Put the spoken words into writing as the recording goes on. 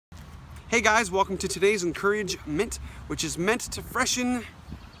Hey guys, welcome to today's EncourageMint, which is meant to freshen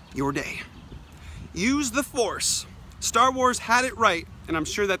your day. Use the Force. Star Wars had it right, and I'm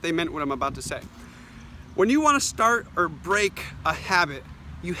sure that they meant what I'm about to say. When you want to start or break a habit,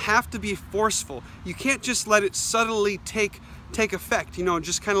 you have to be forceful. You can't just let it subtly take effect,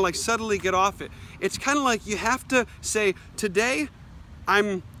 just kind of like subtly get off it. It's kind of like you have to say, today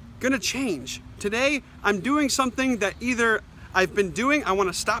I'm gonna change. Today I'm doing something that either I've been doing, I want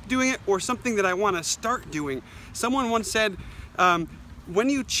to stop doing it, or something that I want to start doing. Someone once said, when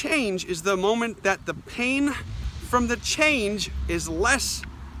you change is the moment that the pain from the change is less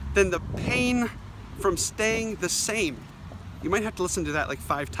than the pain from staying the same. You might have to listen to that like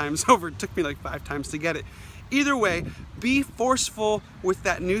 5 times over. It took me like 5 times to get it. Either way, be forceful with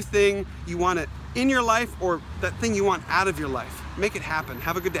that new thing you want it in your life or that thing you want out of your life. Make it happen.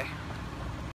 Have a good day.